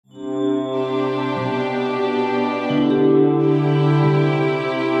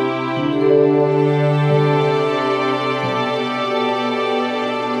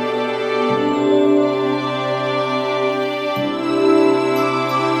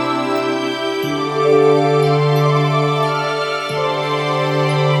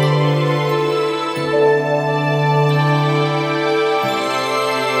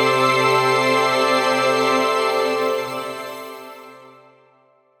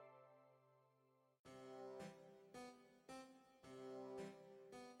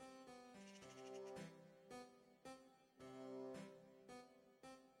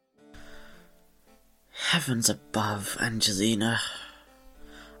Heavens above, Angelina.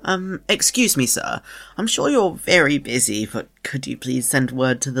 Excuse me, sir. I'm sure you're very busy, but could you please send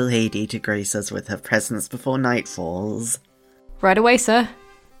word to the lady to grace us with her presence before night falls? Right away, sir.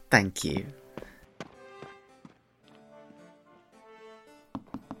 Thank you.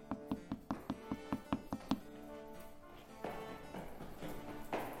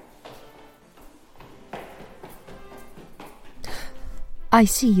 I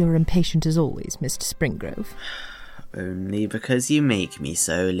see you're impatient as always, Mr. Springrove. Only because you make me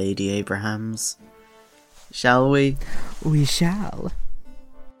so, Lady Abrahams. Shall we? We shall.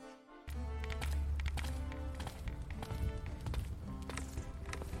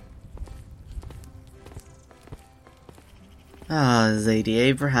 Lady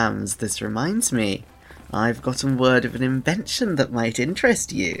Abrahams, this reminds me. I've gotten word of an invention that might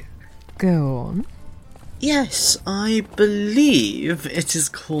interest you. Go on. Yes, I believe it is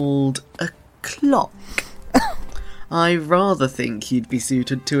called a clock. I rather think you'd be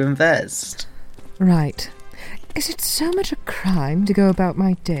suited to invest. Right. Is it so much a crime to go about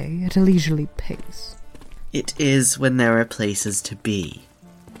my day at a leisurely pace? It is when there are places to be.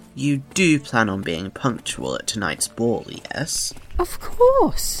 You do plan on being punctual at tonight's ball, yes? Of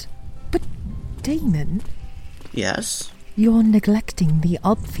course. But, Damon... Yes? You're neglecting the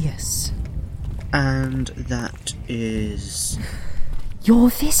obvious. And that is... Your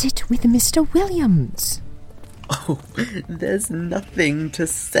visit with Mr. Williams. Oh, there's nothing to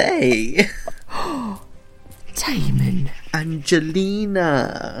say. Damon.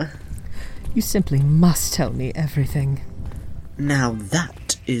 Angelina. You simply must tell me everything. Now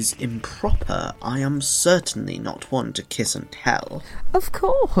that is improper. I am certainly not one to kiss and tell. Of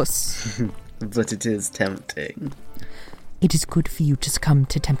course. But it is tempting. It is good for you to succumb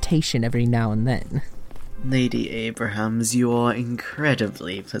to temptation every now and then. Lady Abrahams, you are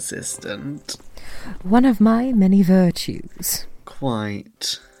incredibly persistent. One of my many virtues.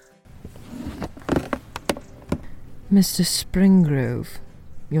 Quite. Mr. Springrove,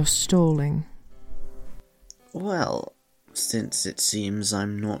 you're stalling. Well, since it seems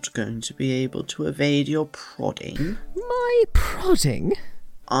I'm not going to be able to evade your prodding... My prodding?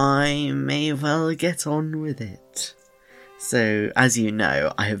 I may well get on with it. So, as you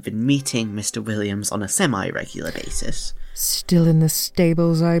know, I have been meeting Mr. Williams on a semi-regular basis. Still in the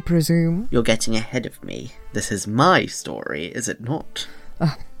stables, I presume? You're getting ahead of me. This is my story, is it not?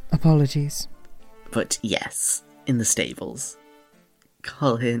 Apologies. But yes, in the stables.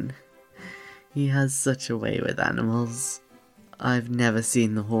 Colin, he has such a way with animals. I've never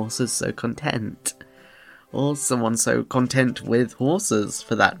seen the horses so content. Or someone so content with horses,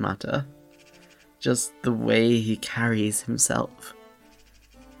 for that matter. Just the way he carries himself.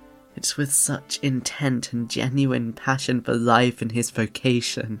 It's with such intent and genuine passion for life and his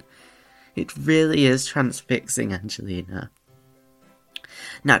vocation. It really is transfixing, Angelina.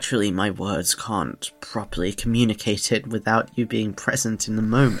 Naturally, my words can't properly communicate it without you being present in the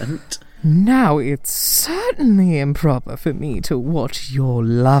moment. Now it's certainly improper for me to watch your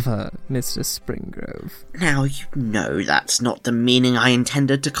lover, Mr. Springrove. Now you know that's not the meaning I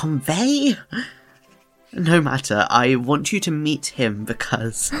intended to convey. No matter, I want you to meet him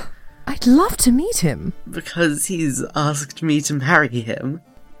because... I'd love to meet him. Because he's asked me to marry him.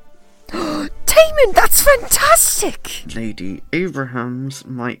 Damon, that's fantastic! Lady Abrahams,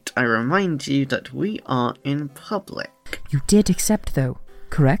 might I remind you that we are in public? You did accept, though,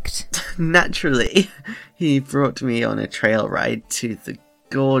 correct? Naturally. He brought me on a trail ride to the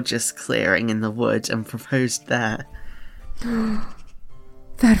gorgeous clearing in the wood and proposed there.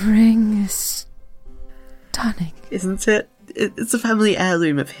 That ring is... stunning. Isn't it? It's a family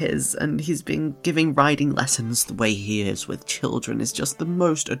heirloom of his, and he's been giving riding lessons the way he is with children is just the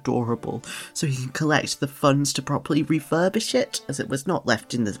most adorable, so he can collect the funds to properly refurbish it, as it was not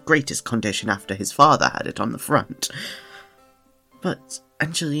left in the greatest condition after his father had it on the front. But,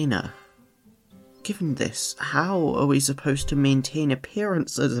 Angelina, given this, how are we supposed to maintain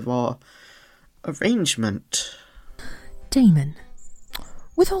appearances of our arrangement? Damon,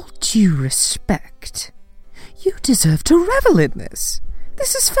 with all due respect... You deserve to revel in this.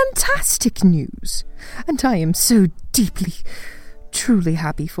 This is fantastic news, and I am so deeply, truly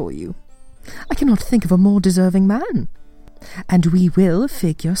happy for you. I cannot think of a more deserving man. And we will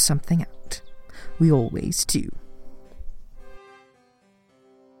figure something out. We always do.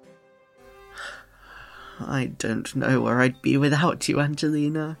 I don't know where I'd be without you,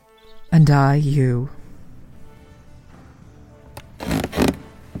 Angelina. And I you.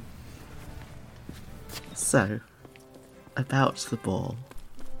 So, about the ball.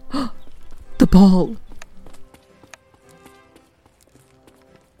 The ball!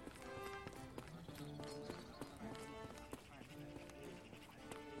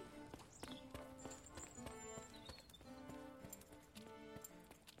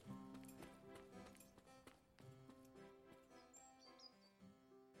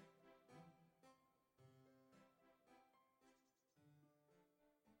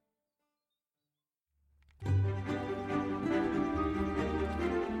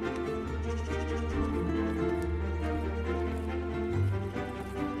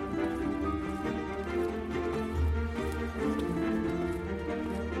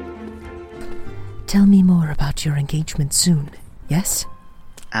 tell me more about your engagement soon, yes?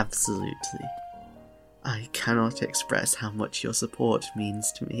 Absolutely. I cannot express how much your support means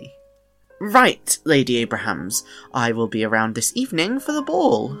to me. Right, Lady Abrahams. I will be around this evening for the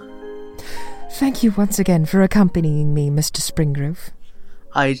ball. Thank you once again for accompanying me, Mr. Springrove.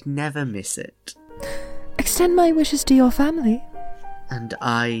 I'd never miss it. Extend my wishes to your family. And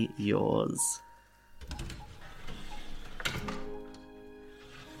I yours.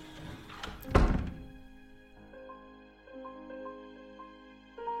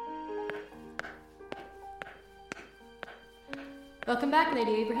 Welcome back,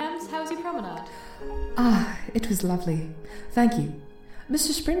 Lady Abrahams. How was your promenade? Ah, it was lovely. Thank you.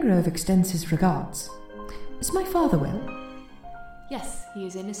 Mr. Springrove extends his regards. Is my father well? Yes, he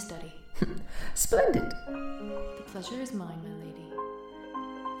is in his study. Splendid. The pleasure is mine, my lady.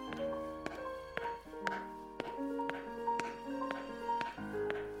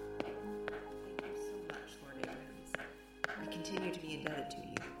 Thank you so much, Lord Abrahams. I continue to be indebted to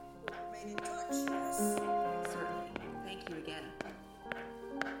you. We'll remain in touch, yes? Certainly. Thank you again.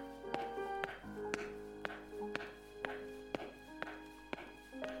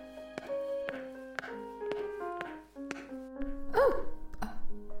 Oh,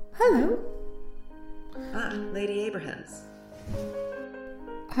 hello. Ah, Lady Abrahams.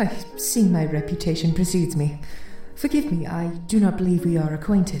 I see my reputation precedes me. Forgive me, I do not believe we are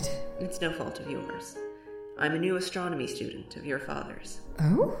acquainted. It's no fault of yours. I'm a new astronomy student of your father's.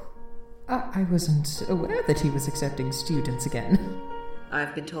 Oh? I wasn't aware that he was accepting students again.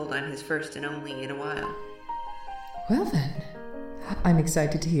 I've been told I'm his first and only in a while. Well then, I'm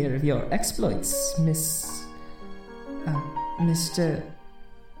excited to hear of your exploits, Mr.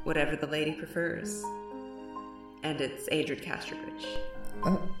 Whatever the lady prefers. And it's Adred Casterbridge.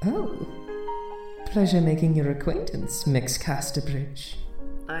 Oh. Pleasure making your acquaintance, Mix Casterbridge.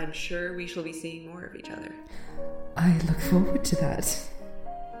 I'm sure we shall be seeing more of each other. I look forward to that.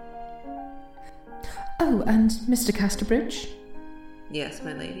 Oh, and Mr. Casterbridge? Yes,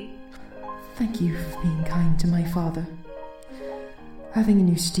 my lady? Thank you for being kind to my father. Having a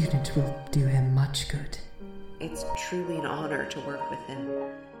new student will do him much good. It's truly an honor to work with him.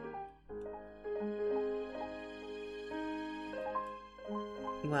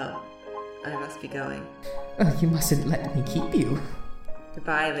 Well, I must be going. Oh, you mustn't let me keep you.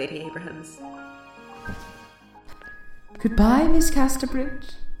 Goodbye, Lady Abrahams. Goodbye, Miss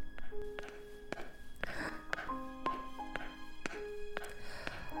Casterbridge.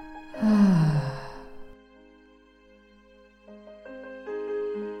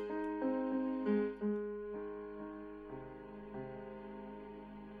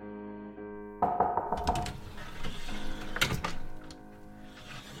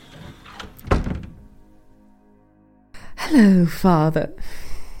 Hello, Father.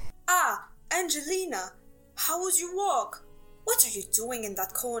 Ah, Angelina, how was your walk? What are you doing in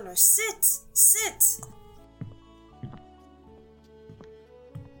that corner? Sit!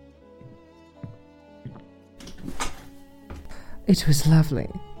 It was lovely.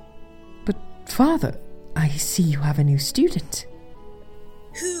 But, Father, I see you have a new student.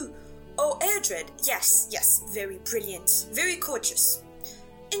 Who? Oh, Adred. Yes, very brilliant, very courteous.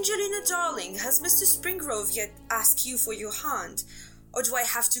 Angelina, darling, has Mr. Springrove yet asked you for your hand? Or do I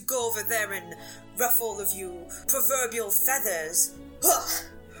have to go over there and ruffle all of you proverbial feathers?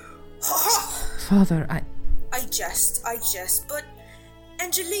 Father, I jest, but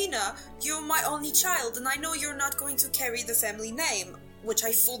Angelina, you're my only child, and I know you're not going to carry the family name, which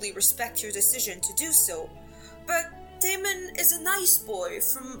I fully respect your decision to do so. But Damon is a nice boy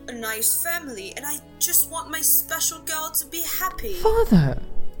from a nice family, and I just want my special girl to be happy. Father!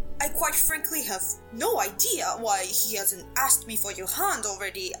 I quite frankly have no idea why he hasn't asked me for your hand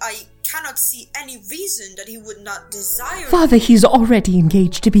already. I cannot see any reason that he would not desire... Father, he's already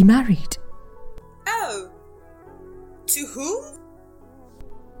engaged to be married. Oh. To whom?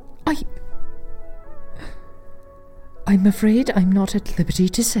 I'm afraid I'm not at liberty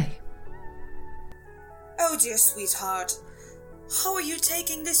to say. Oh, dear sweetheart. How are you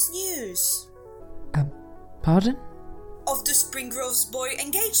taking this news? Pardon? Of the Springrove's boy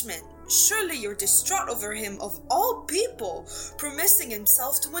engagement. Surely you're distraught over him, of all people, promising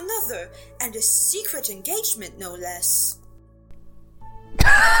himself to another, and a secret engagement, no less.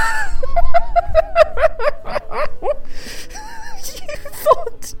 You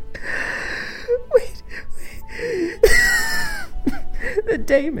thought... Wait. The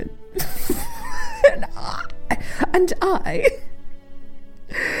Damon and I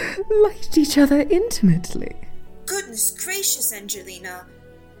liked each other intimately. Goodness gracious, Angelina.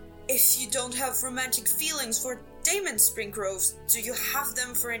 If you don't have romantic feelings for Damon Springrove, do you have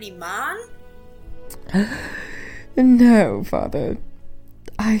them for any man? No, Father.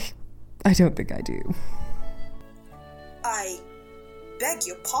 I don't think I do. I beg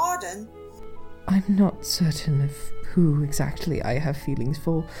your pardon? I'm not certain of who exactly I have feelings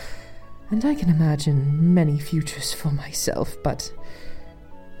for, and I can imagine many futures for myself, but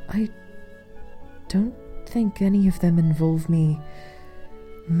I don't think any of them involve me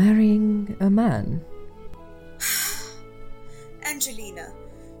marrying a man. Angelina,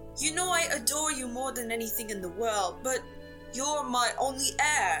 you know I adore you more than anything in the world, but you're my only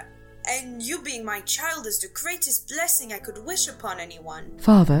heir, and you being my child is the greatest blessing I could wish upon anyone.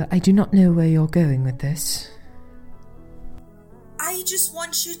 Father, I do not know where you're going with this. I just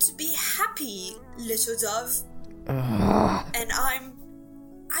want you to be happy, little dove. And I'm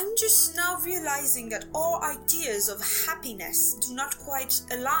just now realizing that our ideas of happiness do not quite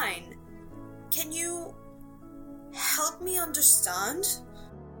align. Can you help me understand?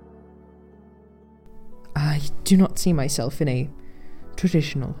 I do not see myself in a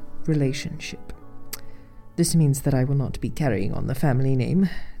traditional relationship. This means that I will not be carrying on the family name.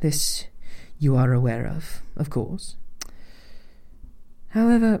 This you are aware of course.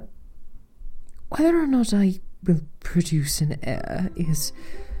 However, whether or not I will produce an heir is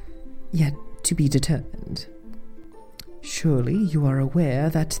yet to be determined. Surely you are aware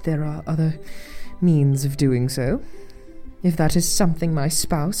that there are other means of doing so, if that is something my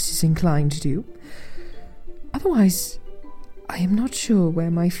spouse is inclined to do. Otherwise, I am not sure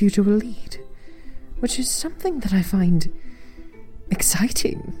where my future will lead, which is something that I find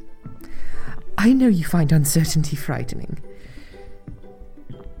exciting. I know you find uncertainty frightening,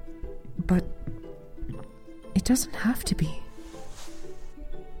 but it doesn't have to be.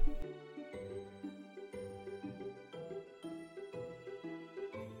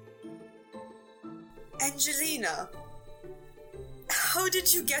 Angelina, how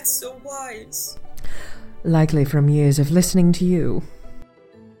did you get so wise? Likely from years of listening to you.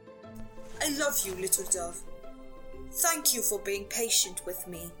 I love you, little dove. Thank you for being patient with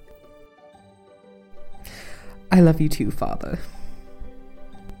me. I love you too, Father.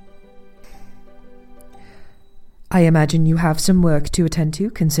 I imagine you have some work to attend to,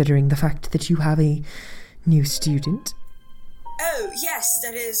 considering the fact that you have a new student. Oh, yes,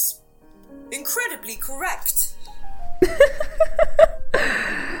 that is incredibly correct.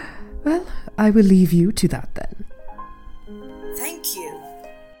 Well, I will leave you to that then. Thank you.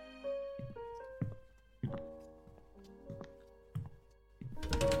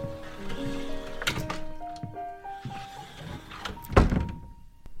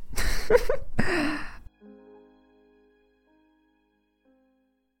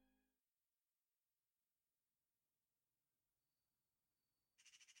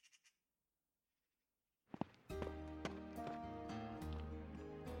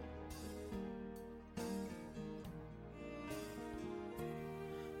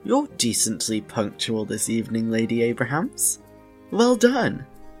 You're decently punctual this evening, Lady Abrahams. Well done.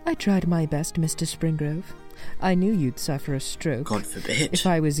 I tried my best, Mr. Springrove. I knew you'd suffer a stroke. God forbid. If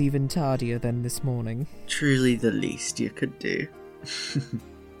I was even tardier than this morning. Truly the least you could do.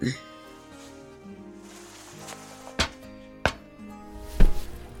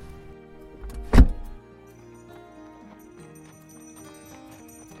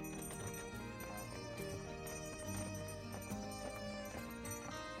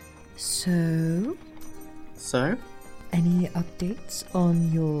 So? Any updates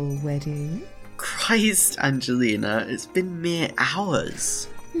on your wedding? Christ, Angelina, it's been mere hours.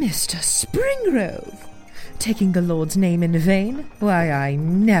 Mr. Springrove! Taking the Lord's name in vain? Why, I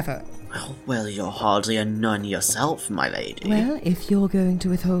never. Well, you're hardly a nun yourself, my lady. Well, if you're going to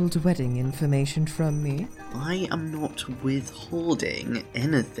withhold wedding information from me... I am not withholding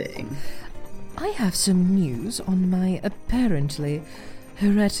anything. I have some news on my apparently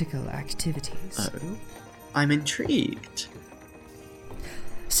heretical activities. Oh? I'm intrigued.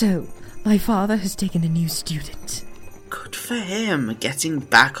 So, my father has taken a new student. Good for him, getting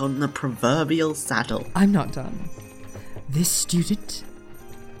back on the proverbial saddle. I'm not done. This student,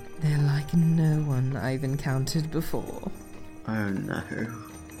 they're like no one I've encountered before. Oh no.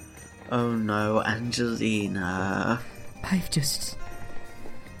 Oh no, Angelina. I've just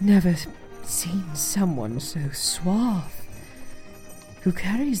never seen someone so suave, who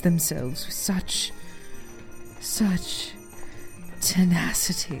carries themselves with such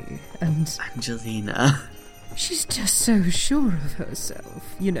tenacity, and... Angelina. She's just so sure of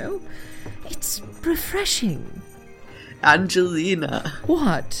herself, you know? It's refreshing. Angelina.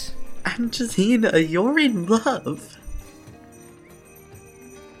 What? Angelina, you're in love.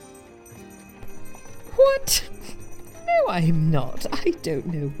 What? No, I'm not. I don't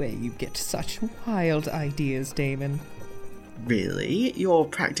know where you get such wild ideas, Damon. Really? You're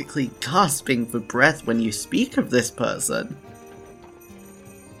practically gasping for breath when you speak of this person.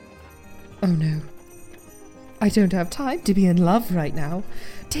 Oh no. I don't have time to be in love right now.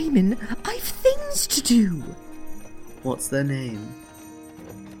 Damon, I've things to do. What's their name?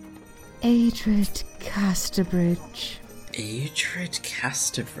 Adred Casterbridge. Adred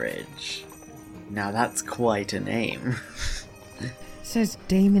Casterbridge. Now that's quite a name. Says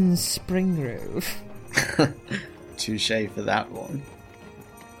Damon Springgrove. Touché for that one.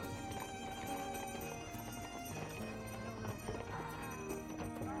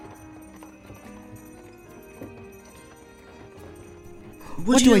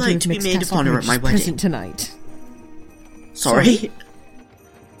 Would you like to be maid of honour at my wedding? Present tonight. Sorry?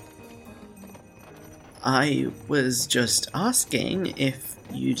 I was just asking if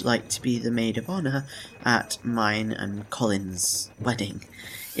you'd like to be the maid of honour at mine and Colin's wedding.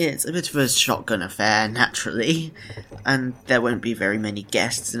 It's a bit of a shotgun affair, naturally, and there won't be very many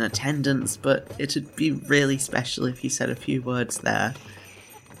guests in attendance, but it'd be really special if you said a few words there.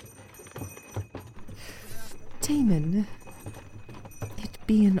 Damon, it'd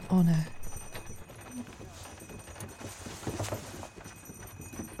be an honour.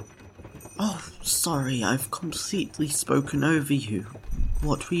 Oh, sorry, I've completely spoken over you.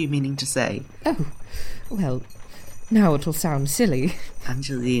 What were you meaning to say? Oh, well, now it'll sound silly.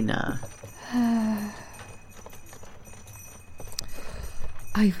 Angelina.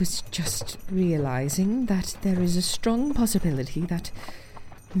 I was just realising that there is a strong possibility that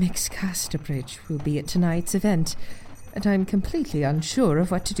Miss Casterbridge will be at tonight's event, and I'm completely unsure of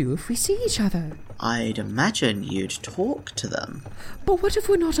what to do if we see each other. I'd imagine you'd talk to them. But what if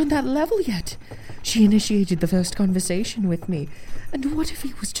we're not on that level yet? She initiated the first conversation with me, and what if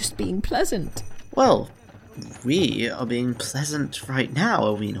he was just being pleasant? Well, we are being pleasant right now,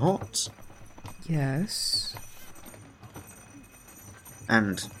 are we not? Yes.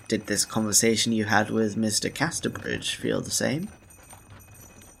 And did this conversation you had with Mr. Casterbridge feel the same?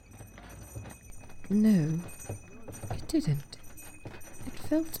 No, it didn't. It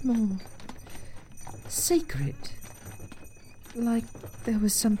felt more sacred. Like there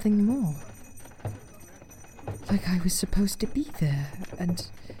was something more. Like I was supposed to be there, and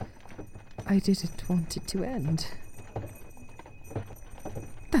I didn't want it to end.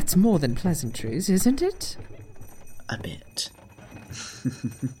 That's more than pleasantries, isn't it? A bit.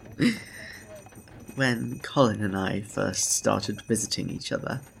 When Colin and I first started visiting each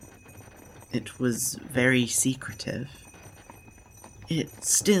other, it was very secretive. It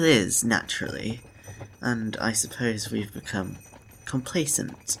still is, naturally, and I suppose we've become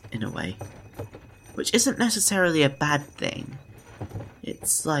complacent in a way, which isn't necessarily a bad thing.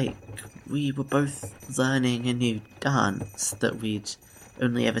 It's like we were both learning a new dance that we'd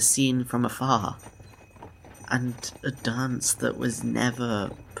only ever seen from afar, and a dance that was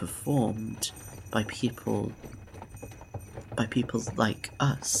never performed by people like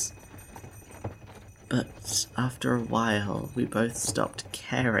us. But after a while, we both stopped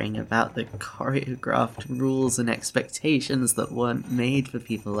caring about the choreographed rules and expectations that weren't made for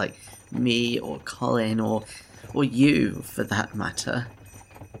people like me or Colin or you, for that matter.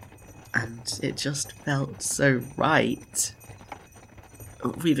 And it just felt so right.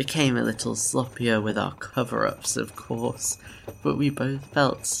 We became a little sloppier with our cover-ups, of course, but we both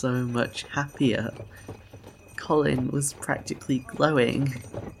felt so much happier. Colin was practically glowing.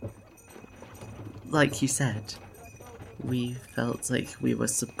 Like you said, we felt like we were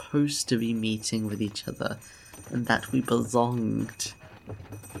supposed to be meeting with each other, and that we belonged.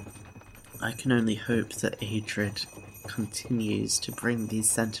 I can only hope that Adred continues to bring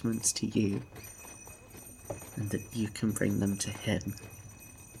these sentiments to you, and that you can bring them to him.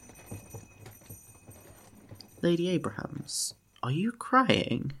 Lady Abrahams, are you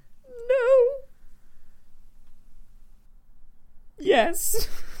crying? No. Yes.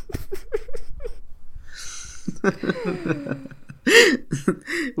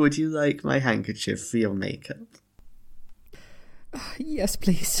 Would you like my handkerchief for your makeup? Yes,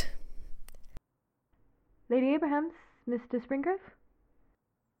 please. Lady Abrahams, Mr. Springgrove?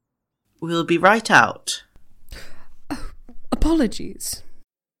 We'll be right out. Oh, apologies.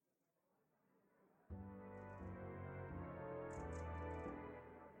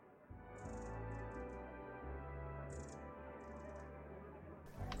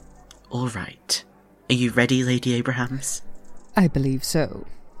 All right. Are you ready, Lady Abrahams? I believe so.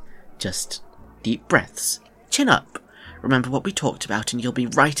 Just deep breaths. Chin up. Remember what we talked about and you'll be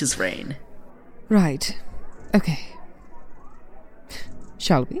right as rain. Right. Okay.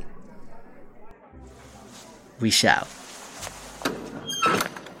 Shall we? We shall.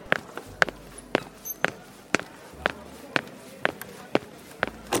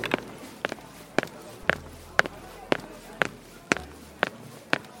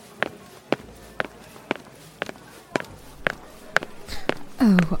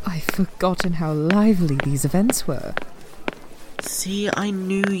 Oh, I've forgotten how lively these events were. See, I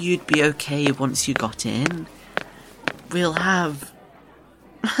knew you'd be okay once you got in. We'll have...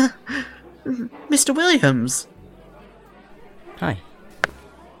 Mr. Williams! Hi.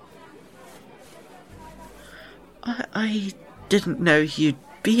 I didn't know you'd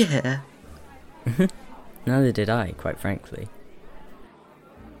be here. Neither did I, quite frankly.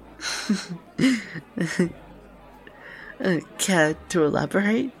 Care to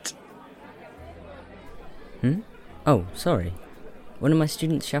elaborate? Oh, sorry. One of my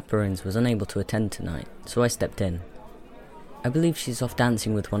students' chaperones was unable to attend tonight, so I stepped in. I believe she's off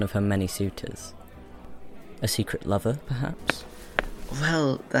dancing with one of her many suitors. A secret lover, perhaps?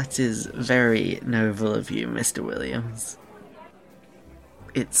 Well, that is very noble of you, Mr. Williams.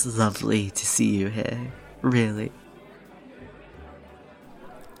 It's lovely to see you here, really.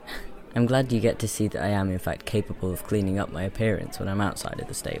 I'm glad you get to see that I am in fact capable of cleaning up my appearance when I'm outside of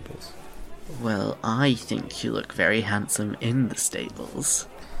the stables. Well, I think you look very handsome in the stables.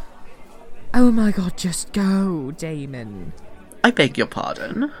 Oh my god, just go, Damon. I beg your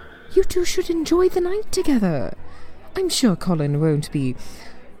pardon? You two should enjoy the night together. I'm sure Colin won't be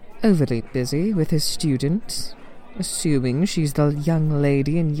overly busy with his student, assuming she's the young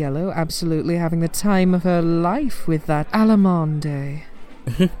lady in yellow absolutely having the time of her life with that Allemande.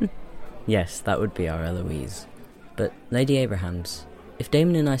 Yes, that would be our Eloise. But, Lady Abrahams, if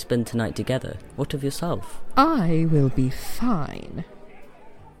Damon and I spend tonight together, what of yourself? I will be fine.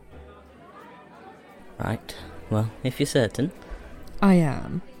 Right, well, if you're certain. I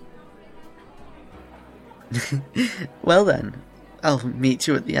am. Well then, I'll meet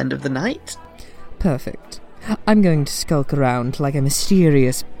you at the end of the night. Perfect. I'm going to skulk around like a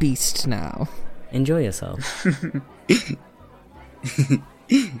mysterious beast now. Enjoy yourself.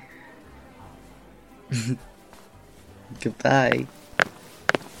 Goodbye.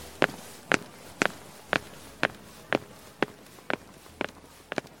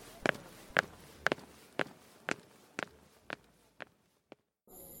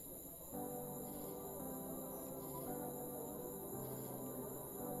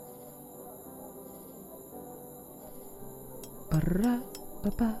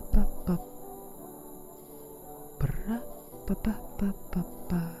 Ba-ra-ba-ba-ba-ba.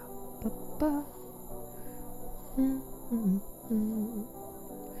 Ba-ra-ba-ba-ba-ba-ba.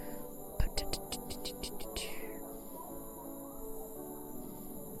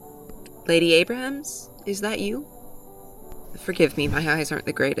 Lady Abrahams, is that you? Forgive me, my eyes aren't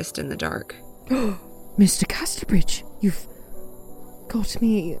the greatest in the dark. Mr. Casterbridge, you've got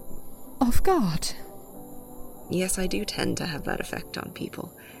me off guard. Yes, I do tend to have that effect on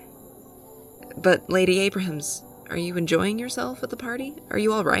people. But, Lady Abrahams, are you enjoying yourself at the party? Are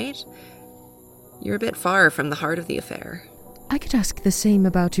you all right? You're a bit far from the heart of the affair. I could ask the same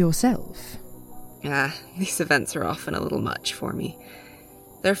about yourself. These events are often a little much for me.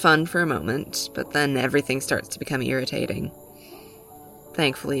 They're fun for a moment, but then everything starts to become irritating.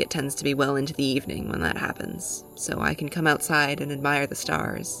 Thankfully, it tends to be well into the evening when that happens, so I can come outside and admire the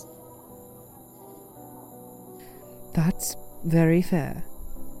stars. That's very fair.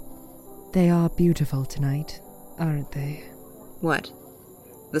 They are beautiful tonight, aren't they? What?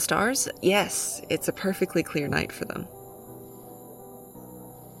 The stars? Yes, it's a perfectly clear night for them.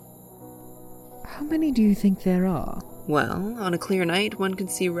 How many do you think there are? Well, on a clear night, one can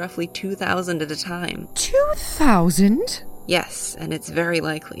see roughly 2,000 at a time. 2,000? Yes, and it's very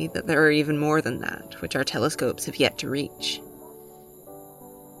likely that there are even more than that, which our telescopes have yet to reach.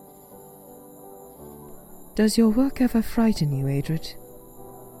 Does your work ever frighten you, Adred?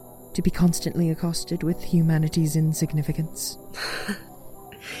 To be constantly accosted with humanity's insignificance?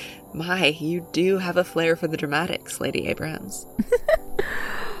 My, you do have a flair for the dramatics, Lady Abrahams.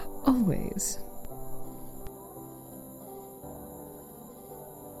 Always.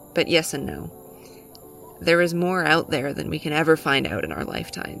 But yes and no. There is more out there than we can ever find out in our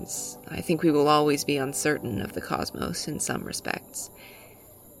lifetimes. I think we will always be uncertain of the cosmos in some respects.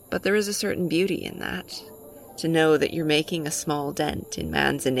 But there is a certain beauty in that. To know that you're making a small dent in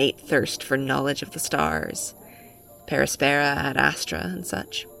man's innate thirst for knowledge of the stars. Perispera ad astra and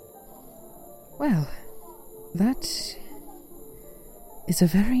such. Well, that is a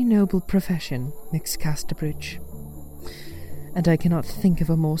very noble profession, Miss Casterbridge. And I cannot think of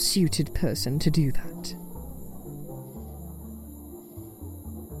a more suited person to do that.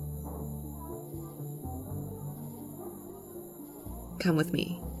 Come with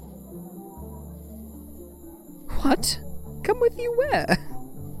me. What? Come with you where?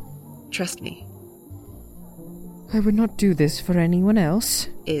 Trust me. I would not do this for anyone else.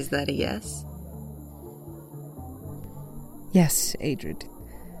 Is that a yes? Yes, Adrid.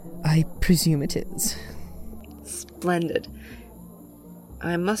 I presume it is. Splendid.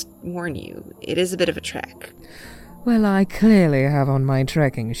 I must warn you, it is a bit of a trek. Well, I clearly have on my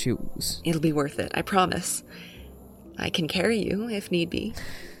trekking shoes. It'll be worth it, I promise. I can carry you, if need be.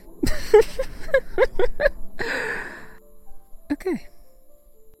 Okay.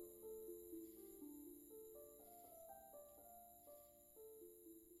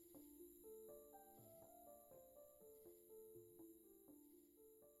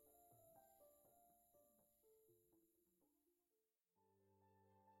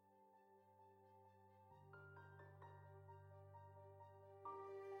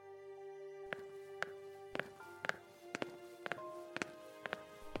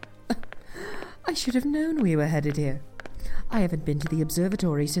 I should have known we were headed here. I haven't been to the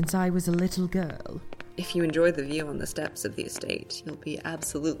observatory since I was a little girl. If you enjoy the view on the steps of the estate, you'll be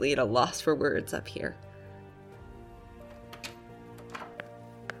absolutely at a loss for words up here.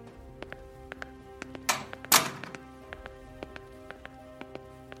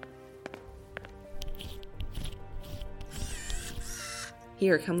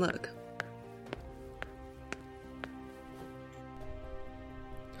 Here, come look.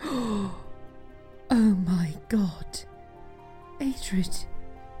 Oh my god. Adrid.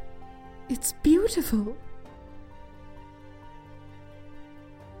 It's beautiful.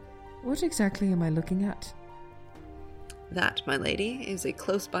 What exactly am I looking at? That, my lady, is a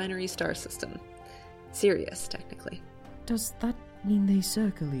close binary star system. Sirius, technically. Does that mean they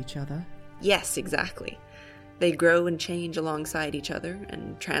circle each other? Yes, exactly. They grow and change alongside each other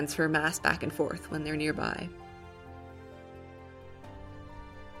and transfer mass back and forth when they're nearby.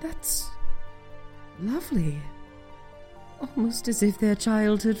 That's lovely. Almost as if they're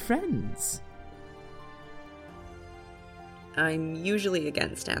childhood friends. I'm usually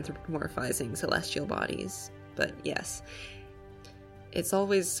against anthropomorphizing celestial bodies, but yes. It's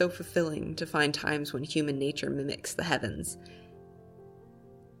always so fulfilling to find times when human nature mimics the heavens.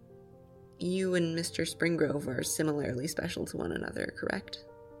 You and Mr. Springgrove are similarly special to one another, correct?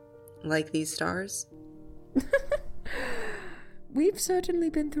 Like these stars? We've certainly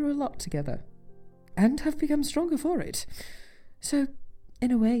been through a lot together, and have become stronger for it. So,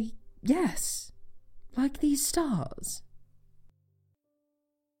 in a way, yes, like these stars.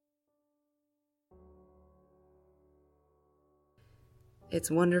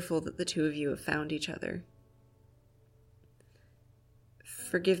 It's wonderful that the two of you have found each other.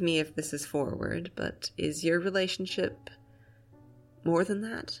 Forgive me if this is forward, but is your relationship more than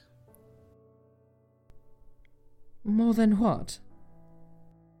that? More than what?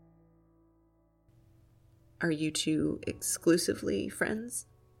 Are you two exclusively friends?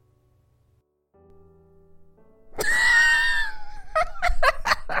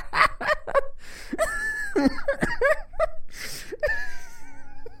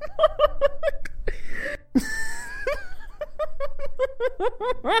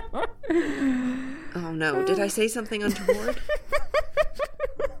 Oh no, did I say something untoward?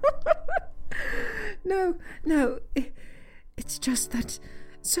 No, it's just that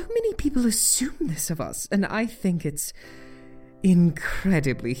so many people assume this of us, and I think it's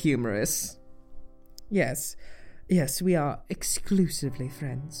incredibly humorous. Yes, we are exclusively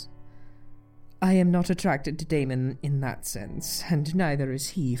friends. I am not attracted to Damon in that sense, and neither is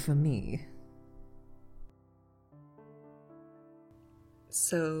he for me.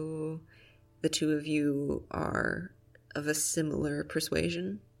 So, the two of you are of a similar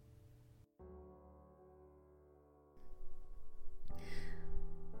persuasion?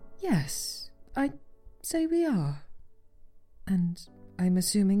 Yes, I'd say we are. And I'm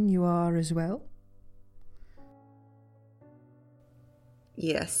assuming you are as well?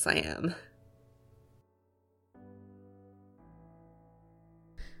 Yes, I am.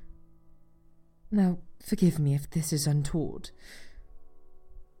 Now, forgive me if this is untoward,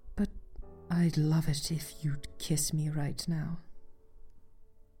 but I'd love it if you'd kiss me right now.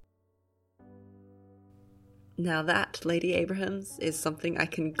 Now that, Lady Abrahams, is something I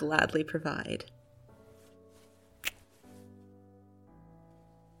can gladly provide.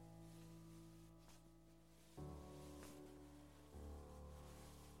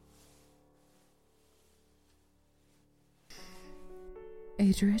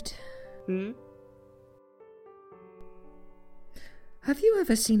 Adrid? Hmm? Have you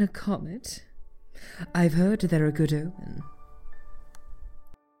ever seen a comet? I've heard they're a good omen.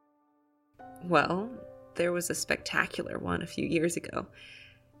 Well, there was a spectacular one a few years ago.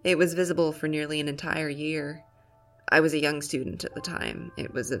 It was visible for nearly an entire year. I was a young student at the time.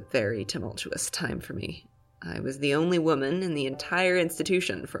 It was a very tumultuous time for me. I was the only woman in the entire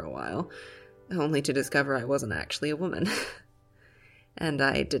institution for a while, only to discover I wasn't actually a woman. and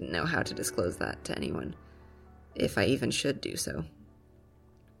I didn't know how to disclose that to anyone, if I even should do so.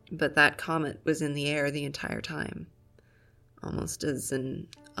 But that comet was in the air the entire time, almost as an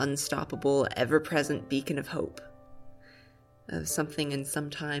unstoppable, ever-present beacon of hope, of something in some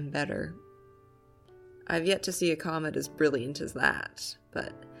time better. I've yet to see a comet as brilliant as that,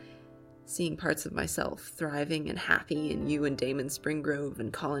 but seeing parts of myself thriving and happy in you and Damon Springgrove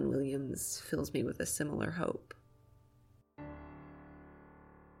and Colin Williams fills me with a similar hope.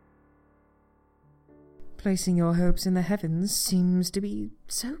 Placing your hopes in the heavens seems to be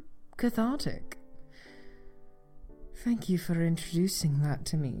so cathartic. Thank you for introducing that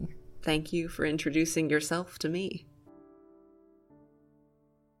to me. Thank you for introducing yourself to me.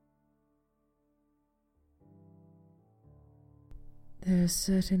 They're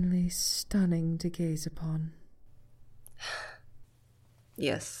certainly stunning to gaze upon.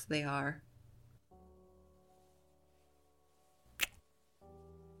 Yes, they are.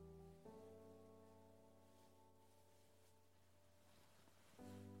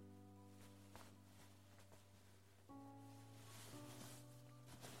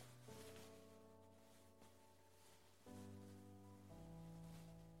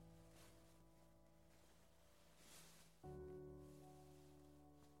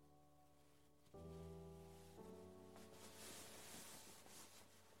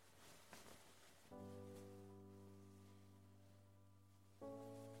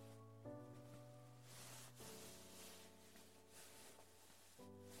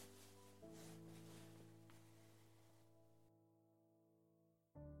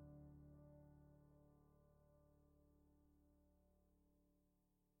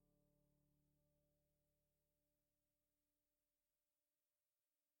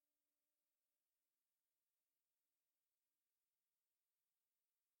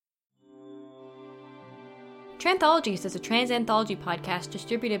 Tranthologies is a trans-anthology podcast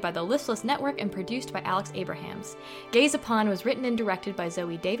distributed by the Listless Network and produced by Alex Abrahams. Gaze Upon was written and directed by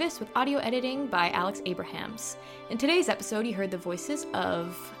Zoe Davis, with audio editing by Alex Abrahams. In today's episode, you heard the voices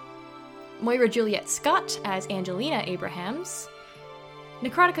of Moira Juliet Scott as Angelina Abrahams,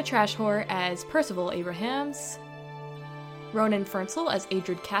 Necrotica Trashwhore as Percival Abrahams, Ronan Fernsel as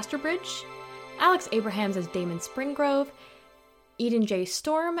Adrid Casterbridge, Alex Abrahams as Damon Springgrove, Eden J.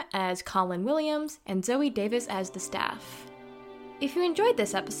 Storm as Colin Williams, and Zoe Davis as the staff. If you enjoyed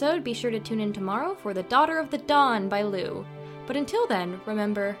this episode, be sure to tune in tomorrow for The Daughter of the Dawn by Lou. But until then,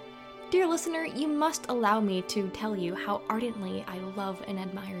 remember, dear listener, you must allow me to tell you how ardently I love and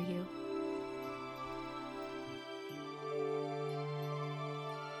admire you.